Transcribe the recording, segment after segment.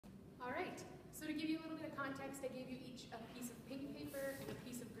context, I gave you each a piece of pink paper and a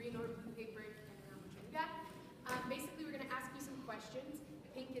piece of green or blue paper, depending on which one you got. Basically, we're going to ask you some questions.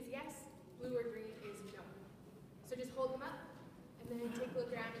 Pink is yes, blue or green is no. So just hold them up, and then take a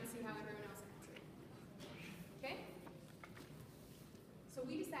look around and see how everyone else answered. Okay? So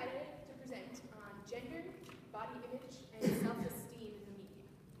we decided to present on gender, body image, and self-esteem in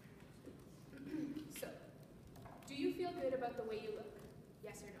the media. So, do you feel good about the way you look?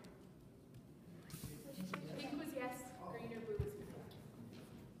 Yes or no? Pink was yes, green or blue was no.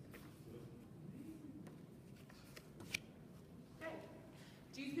 Okay.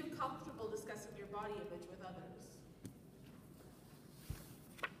 Do you feel comfortable discussing your body image with others?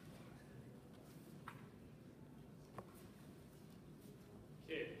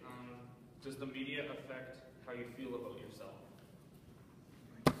 Okay, does the media affect how you feel about yourself?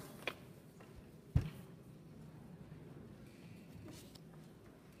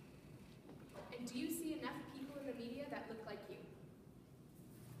 And do you see enough people in the media that look like you?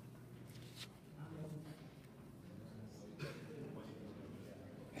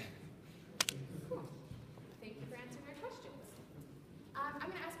 Cool. Thank you for answering our questions. I'm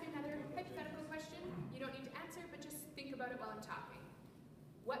going to ask you another hypothetical question. You don't need to answer, but just think about it while I'm talking.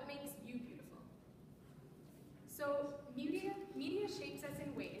 What makes you beautiful? So media shapes us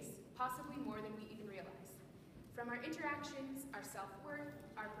in ways possibly more than we even realize. From our interactions, our self-worth,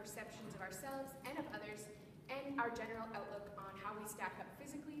 our perceptions of ourselves and of others, and our general outlook on how we stack up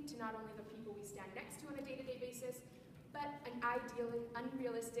physically to not only the people we stand next to on a day-to-day basis, but an ideally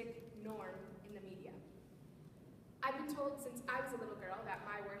unrealistic norm in the media. I've been told since I was a little girl that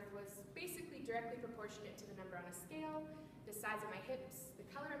my worth was basically directly proportionate to the number on a scale, the size of my hips, the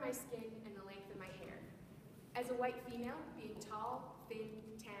color of my skin, and the length of my hair. As a white female, being tall, thin,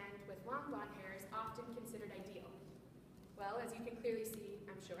 tanned, with long blonde hair is often considered ideal. Well, as you can clearly see,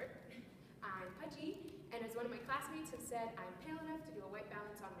 I'm short, I'm pudgy, and as one of my classmates has said, I'm pale enough to do a white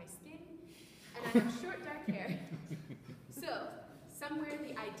balance on my skin, and I have short, dark hair. So, somewhere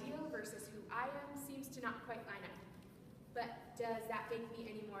the ideal versus who I am seems to not quite line up. But does that make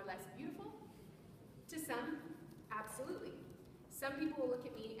me any more or less beautiful? To some, absolutely. Some people will look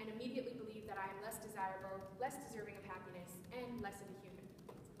at me and immediately believe that I am less desirable, less deserving of happiness, and less of a human.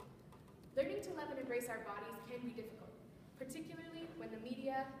 Learning to love and embrace our bodies can be difficult, particularly when the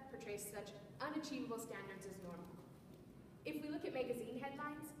media portrays such unachievable standards as normal. If we look at magazine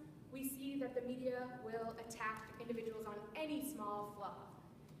headlines, we see that the media will attack individuals on any small flaw,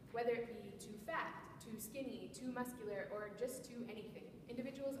 whether it be too fat, too skinny, too muscular, or just too anything.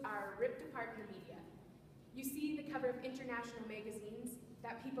 Individuals are ripped apart in the media. You see the cover of international magazines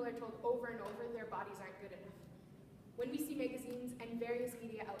that people are told over and over their bodies aren't good enough. When we see magazines and various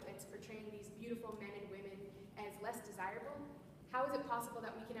media outlets portraying these beautiful men and women as less desirable, how is it possible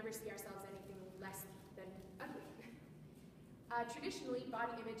that we can ever see ourselves anything less than ugly? Traditionally,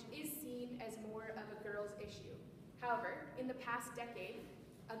 body image is seen as more of a girl's issue. However, in the past decade,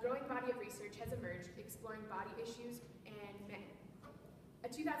 a growing body of research has emerged exploring body issues and men. A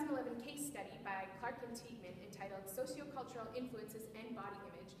 2011 case study by Clark and Tiedemann entitled Sociocultural Influences and Body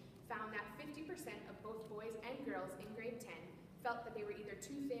Image found that 50% of both boys and girls in grade 10 felt that they were either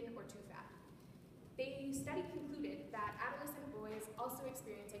too thin or too fat. The study concluded that adolescent boys also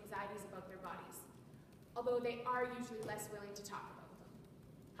experience anxieties about their bodies, although they are usually less willing to talk about them.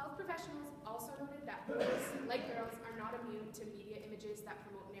 Health professionals also noted that boys, like girls, are not immune to media images that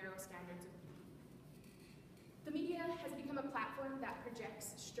promote narrow standards of beauty. The media has become a platform that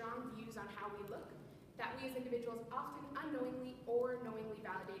projects strong views on how we look that we as individuals often unknowingly or knowingly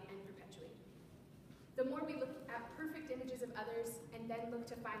validate and perpetuate. The more we look at perfect images of others and then look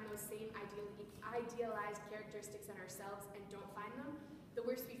to find those same idealized characteristics in ourselves and don't find them, the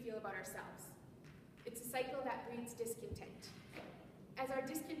worse we feel about ourselves. It's a cycle that breeds discontent. As our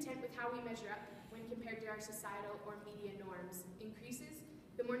discontent with how we measure up when compared to our societal or media norms increases,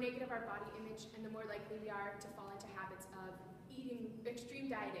 the more negative our body image and the more likely we are to fall into habits of eating, extreme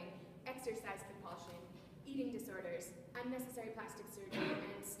dieting, exercise compulsion, eating disorders, unnecessary plastic surgery,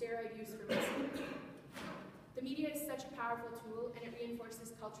 and steroid use for muscle. The media is such a powerful tool, and it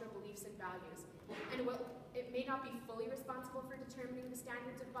reinforces cultural beliefs and values. And while it may not be fully responsible for determining the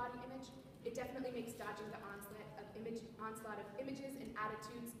standards of body image, it definitely makes dodging the onslaught of images and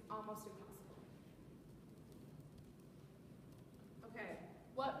attitudes almost impossible. Okay,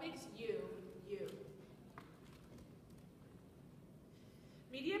 what makes you, you?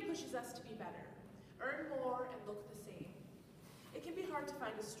 Media pushes us to be better, earn more, and look the same. It can be hard to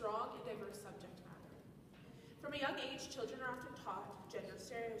find a strong and diverse subject matter. From a young age, children are often taught gender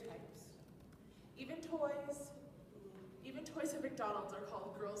stereotypes. Even toys at McDonald's are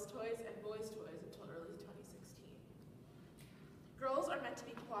called girls' toys and boys' toys until early 2010.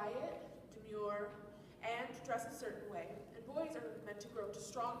 quiet, demure, and dress a certain way, and boys are meant to grow to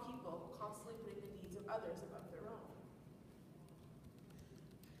strong people, constantly putting the needs of others above their own.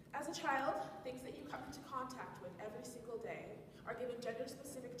 As a child, things that you come into contact with every single day are given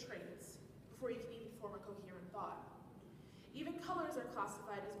gender-specific traits before you can even form a coherent thought. Even colors are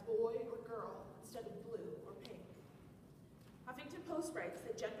classified as boy or girl instead of blue or pink. Huffington Post writes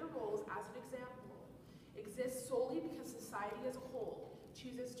that gender roles, as an example, exist solely because society as a whole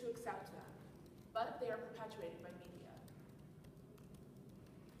chooses to accept them, but they are perpetuated by media.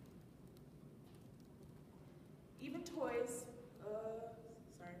 Even toys,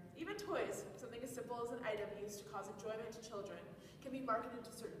 something as simple as an item used to cause enjoyment to children, can be marketed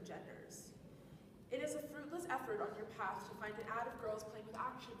to certain genders. It is a fruitless effort on your path to find an ad of girls playing with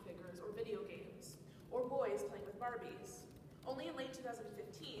action figures or video games, or boys playing with Barbies. Only in late 2015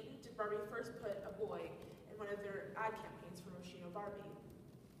 did Barbie first put a boy in one of their ad campaigns for Moschino Barbie.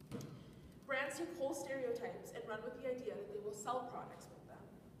 Brands take whole stereotypes and run with the idea that they will sell products with them.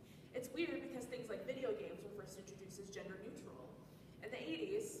 It's weird because things like video games were first introduced as gender neutral. In the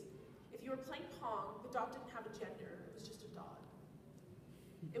 80s, if you were playing Pong, the dog didn't have a gender, it was just a dog.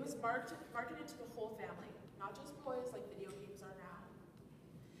 It was marketed to the whole family, not just boys like video games are now.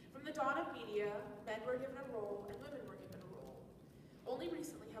 From the dawn of media, men were given a role and women were given a role. Only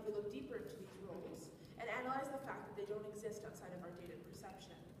recently have we looked deeper into these roles and analyzed the fact that they don't exist outside of our dated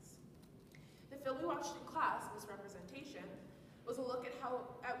perceptions. The film we watched in class, Misrepresentation, was a look at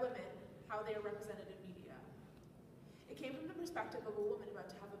women, how they are represented in media. It came from the perspective of a woman about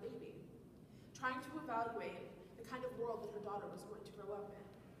to have a baby, trying to evaluate the kind of world that her daughter was going to grow up in.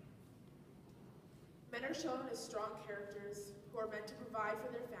 Men are shown as strong characters who are meant to provide for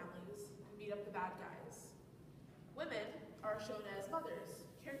their families and beat up the bad guys. Women are shown as mothers,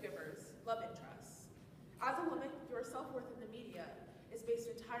 caregivers, love interests. As a woman, your self-worth in the media is based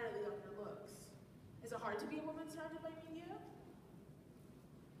entirely on your looks. Is it hard to be a woman surrounded by media?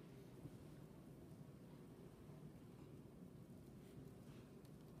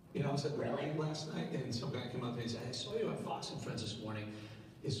 You know, I was at the rally last night, and some guy came up and he said, I saw you on Fox and Friends this morning.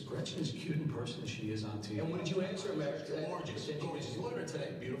 Is Gretchen as cute in person as she is on TV? And what did you answer, Matt? Gorgeous. Gorgeous. You look her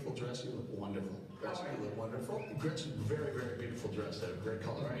today. Beautiful dress. You look wonderful. Gretchen, you look wonderful. Gretchen, very, very beautiful dress. That a great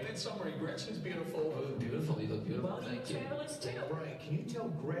color. Right. In summary, Gretchen's beautiful. Oh, beautiful. You look beautiful. Well, Thank you. fabulous too. Brian, can you tell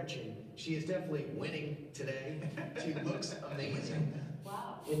Gretchen she is definitely winning today? She looks amazing.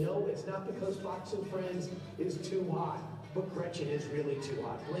 Wow. You know, it's not because Fox and Friends is too hot, but Gretchen is really too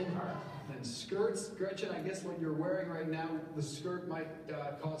hot. Blame her. And skirts, Gretchen, I guess what you're wearing right now, the skirt might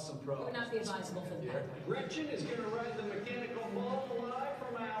cause some problems. Would not be advisable for the pathway. Gretchen is going to ride the mechanical ball live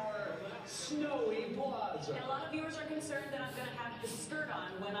from our snowy plaza. And a lot of viewers are concerned that I'm going to have the skirt on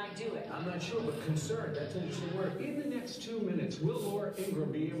when I do it. I'm not sure, but concerned, that's an interesting word. In the next 2 minutes, will Laura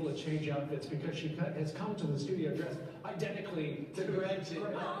Ingram be able to change outfits because she has come to the studio dressed identically to Gretchen?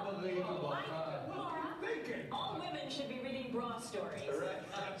 Unbelievable. Laura, all women should be reading bra stories. Correct.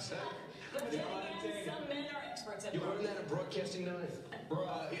 But then again, some men are experts at You bra. learned that at broadcasting night?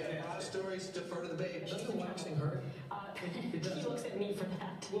 Bra stories, defer to the babe. Doesn't the waxing hurt? He looks at me for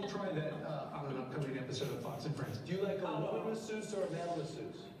that. We'll try that on an upcoming episode of Fox and Friends. Do you like a woman masseuse or a male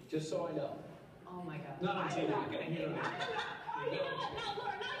masseuse? Just so I know. Oh my God. Not on TV. You know what? No,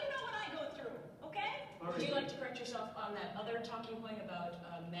 Laura, now you know what I go through, okay? All right. Would you like to correct yourself on that other talking point about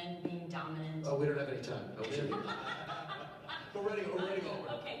men being dominant? Oh, we don't have any time. Oh, we should be. We're ready over.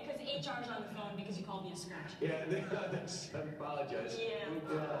 Okay, because HR's on the phone because you called me a scratch. Yeah, I apologize. Yeah.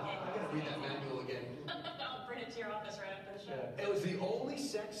 I gotta read that manual again. I'll bring it to your office right after the show. It was the only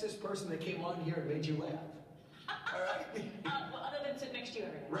sexist person that came on here and made you laugh. All right. Well, other than sit next to you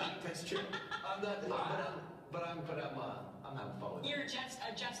every day. Right, that's true. I'm not, I'm having fun with it. You're just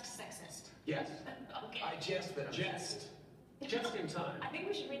sexist. Yes. Okay. I jest, but I'm Jest. Just in time. I think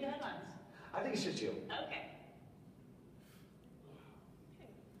we should read the headlines. I think it's just you. Okay.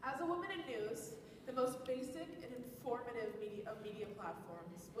 As a woman in news, the most basic and informative media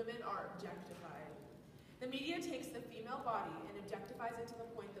platforms, women are objectified. The media takes the female body and objectifies it to the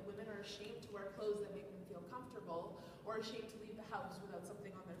point that women are ashamed to wear clothes that make them feel comfortable or ashamed to leave the house without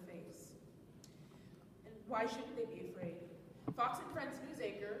something on their face. And why shouldn't they be afraid? Fox and Friends news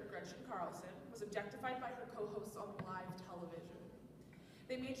anchor, Gretchen Carlson, was objectified by her co-hosts on live television.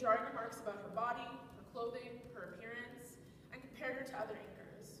 They made jarring remarks about her body, her clothing, her appearance, and compared her to other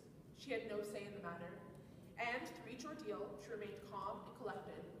anchors. She had no say in the matter. And through each ordeal, she remained calm and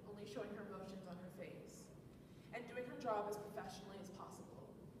collected, only showing her emotions on her face, and doing her job as professionally as possible.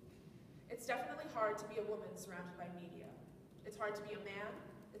 It's definitely hard to be a woman surrounded by media. It's hard to be a man,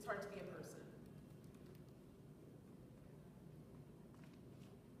 it's hard to be a person.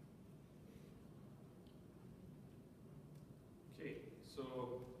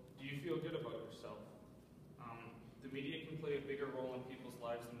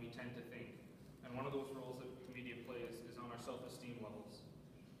 lives than we tend to think. And one of those roles that media plays is on our self-esteem levels.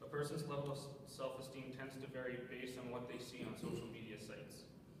 A person's level of self-esteem tends to vary based on what they see on social media sites.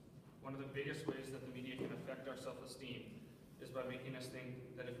 One of the biggest ways that the media can affect our self-esteem is by making us think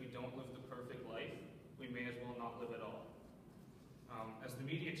that if we don't live the perfect life, we may as well not live at all. As the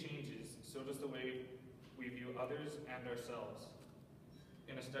media changes, so does the way we view others and ourselves.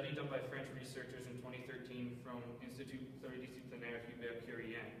 In a study done by French researchers in 2013 from Institut Pluridisciplinaire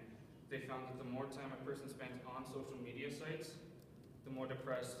Hubert-Curien, they found that the more time a person spends on social media sites, the more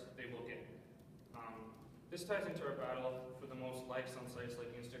depressed they will get. This ties into our battle for the most likes on sites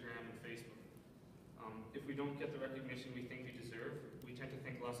like Instagram and Facebook. If we don't get the recognition we think we deserve, we tend to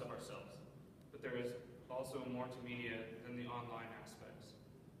think less of ourselves. But there is also more to media than the online aspects.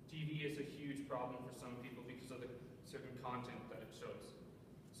 TV is a huge problem for some people because of the certain content that it shows.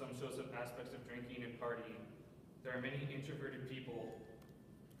 Some shows have aspects of drinking and partying. There are many introverted people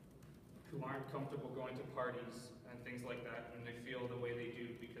who aren't comfortable going to parties and things like that, and they feel the way they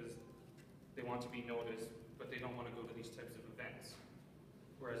do because they want to be noticed, but they don't want to go to these types of events.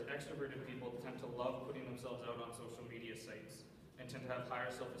 Whereas extroverted people tend to love putting themselves out on social media sites and tend to have higher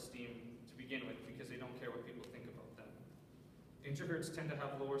self-esteem to begin with because they don't care what people think about them. Introverts tend to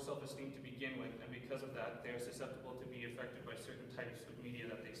have lower self-esteem to begin with, and because of that, they are susceptible to be affected by certain types of media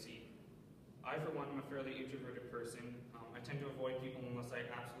that they see. I, for one, am a fairly introverted person. I tend to avoid people unless I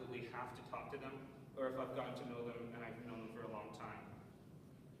absolutely have to talk to them, or if I've gotten to know them and I've known them for a long time.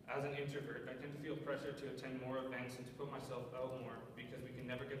 As an introvert, I tend to feel pressure to attend more events and to put myself out more because we can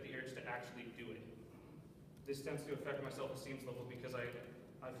never get the urge to actually do it. This tends to affect my self-esteem level because I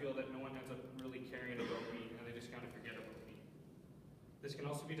feel that no one ends up really caring about me and they just kind of forget about me. This can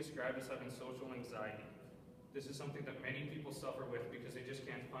also be described as having social anxiety. This is something that many people suffer with because they just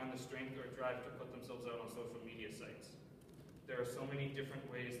can't find the strength or drive to put themselves out on social media sites. There are so many different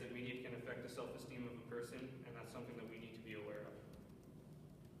ways that media can affect the self-esteem of a person, and that's something that we need to be aware of.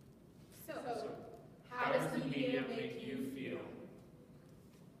 So